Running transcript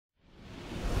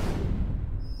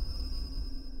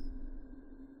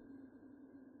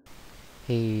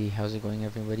Hey, how's it going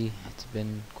everybody? It's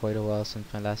been quite a while since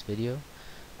my last video.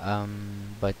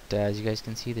 But as you guys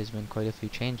can see, there's been quite a few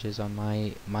changes on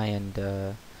my end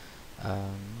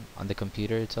on the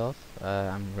computer itself.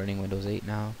 I'm running Windows 8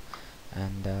 now,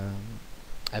 and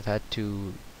I've had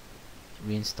to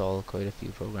reinstall quite a few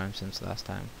programs since last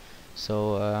time.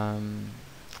 So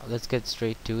let's get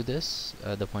straight to this,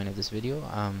 the point of this video.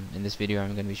 In this video,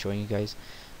 I'm going to be showing you guys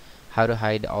how to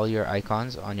hide all your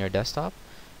icons on your desktop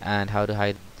and how to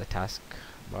hide the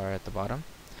taskbar at the bottom.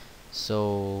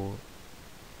 So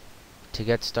to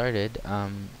get started,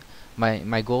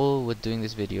 my goal with doing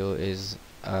this video is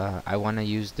I want to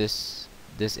use this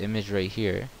image right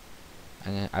here,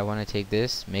 and I want to take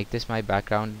this, make this my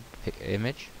background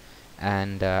image,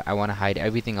 and I want to hide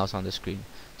everything else on the screen.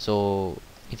 So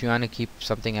if you want to keep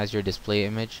something as your display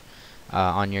image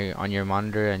on your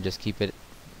monitor and just keep it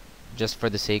just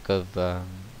for the sake of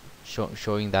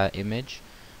showing that image,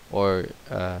 or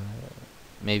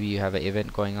maybe you have an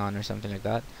event going on or something like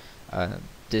that,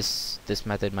 this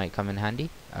method might come in handy.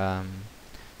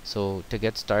 So to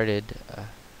get started,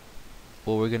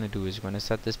 what we're gonna do is we're gonna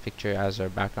set this picture as our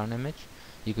background image.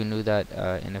 You can do that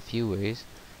in a few ways.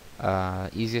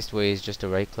 Easiest way is just to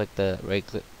right click the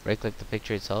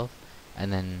picture itself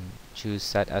and then choose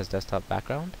set as desktop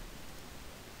background.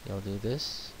 You'll do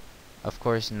this. Of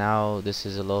course, now this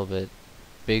is a little bit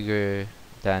bigger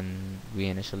than we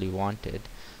initially wanted,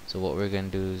 so what we're gonna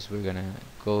do is we're gonna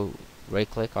go right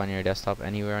click on your desktop,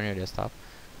 anywhere on your desktop,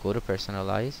 go to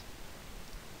personalize,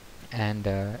 and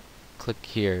click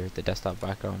here the desktop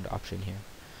background option here.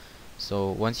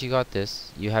 So once you got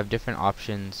this, you have different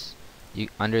options.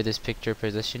 Under this picture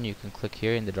position, you can click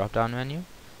here in the drop down menu,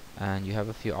 and you have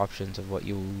a few options of what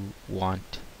you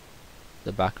want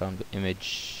the background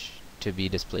image to be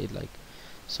displayed like.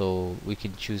 So we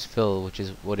can choose fill, which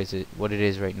is what it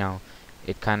is right now.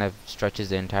 It kind of stretches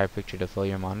the entire picture to fill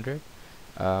your monitor.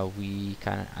 I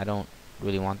don't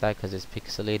really want that because it's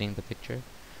pixelating the picture.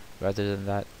 Rather than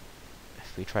that,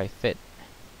 if we try fit,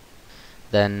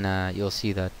 then you'll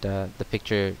see that the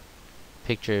picture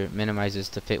minimizes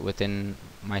to fit within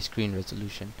my screen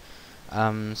resolution.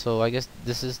 So I guess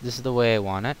this is the way I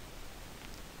want it,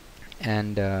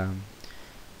 and I'm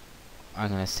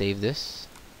gonna save this.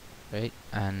 Right,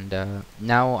 and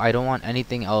now I don't want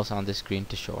anything else on the screen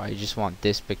to show. I just want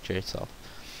this picture itself.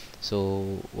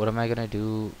 So what am I gonna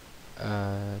do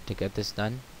to get this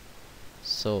done?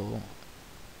 So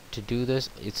to do this,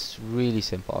 it's really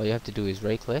simple. All you have to do is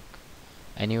right click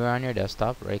anywhere on your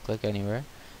desktop, right click anywhere,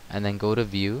 and then go to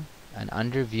view, and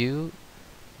under view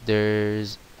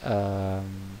there's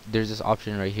this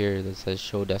option right here that says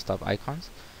show desktop icons.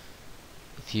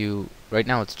 If you, right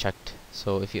now it's checked,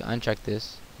 so if you uncheck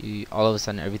this, all of a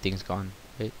sudden everything's gone,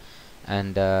 right?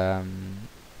 And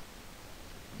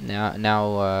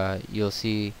now you'll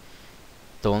see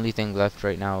the only thing left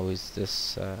right now is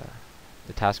this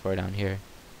the taskbar down here.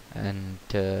 And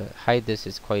to hide this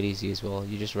is quite easy as well.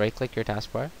 You just right click your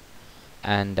taskbar,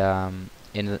 and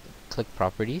click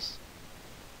properties.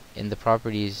 In the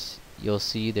properties, you'll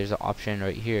see there's an option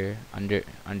right here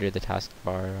under the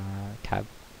taskbar tab.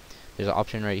 There's an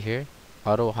option right here,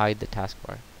 auto hide the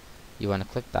taskbar. You want to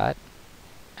click that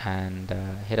and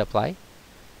hit apply,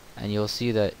 and you'll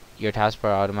see that your taskbar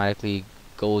automatically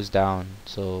goes down,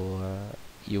 so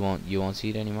you won't see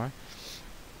it anymore.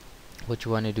 What you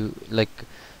want to do, like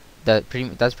that's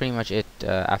pretty much it.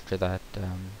 After that,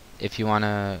 if you want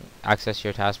to access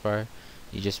your taskbar,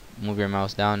 you just move your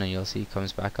mouse down and you'll see it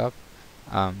comes back up.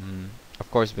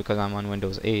 Of course, because I'm on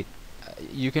Windows 8,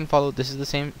 you can follow. This is the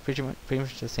same, pretty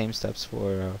much the same steps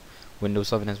for Windows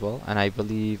 7 as well, and I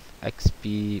believe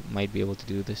XP might be able to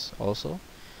do this also.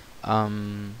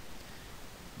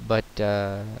 But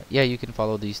yeah, you can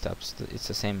follow these steps. It's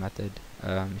the same method.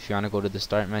 If you want to go to the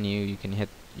start menu, you can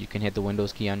hit the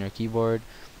Windows key on your keyboard,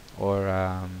 or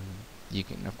you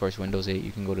can, of course, Windows 8,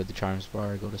 you can go to the charms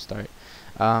bar, go to start.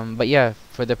 But yeah,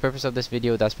 for the purpose of this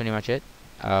video, that's pretty much it.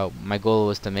 My goal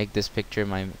was to make this picture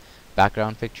my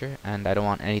background picture, and I don't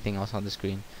want anything else on the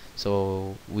screen.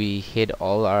 So we hid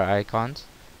all our icons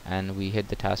and we hid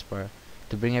the taskbar.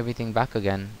 To bring everything back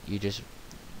again, you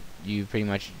pretty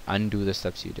much undo the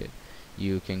steps you did.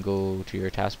 You can go to your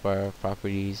taskbar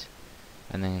properties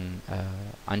and then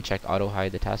uncheck auto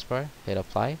hide the taskbar, hit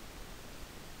apply,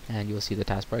 and you'll see the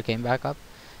taskbar came back up.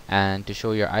 And to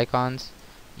show your icons,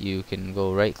 you can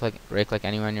go right click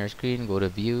anywhere on your screen, go to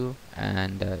view,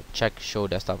 and check show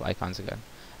desktop icons again,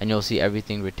 and you'll see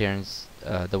everything returns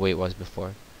the way it was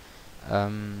before.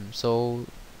 So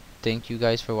thank you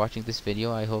guys for watching this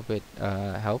video. I hope it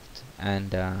helped, and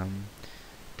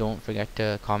don't forget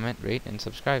to comment, rate, and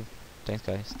subscribe. Thanks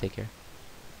guys, take care.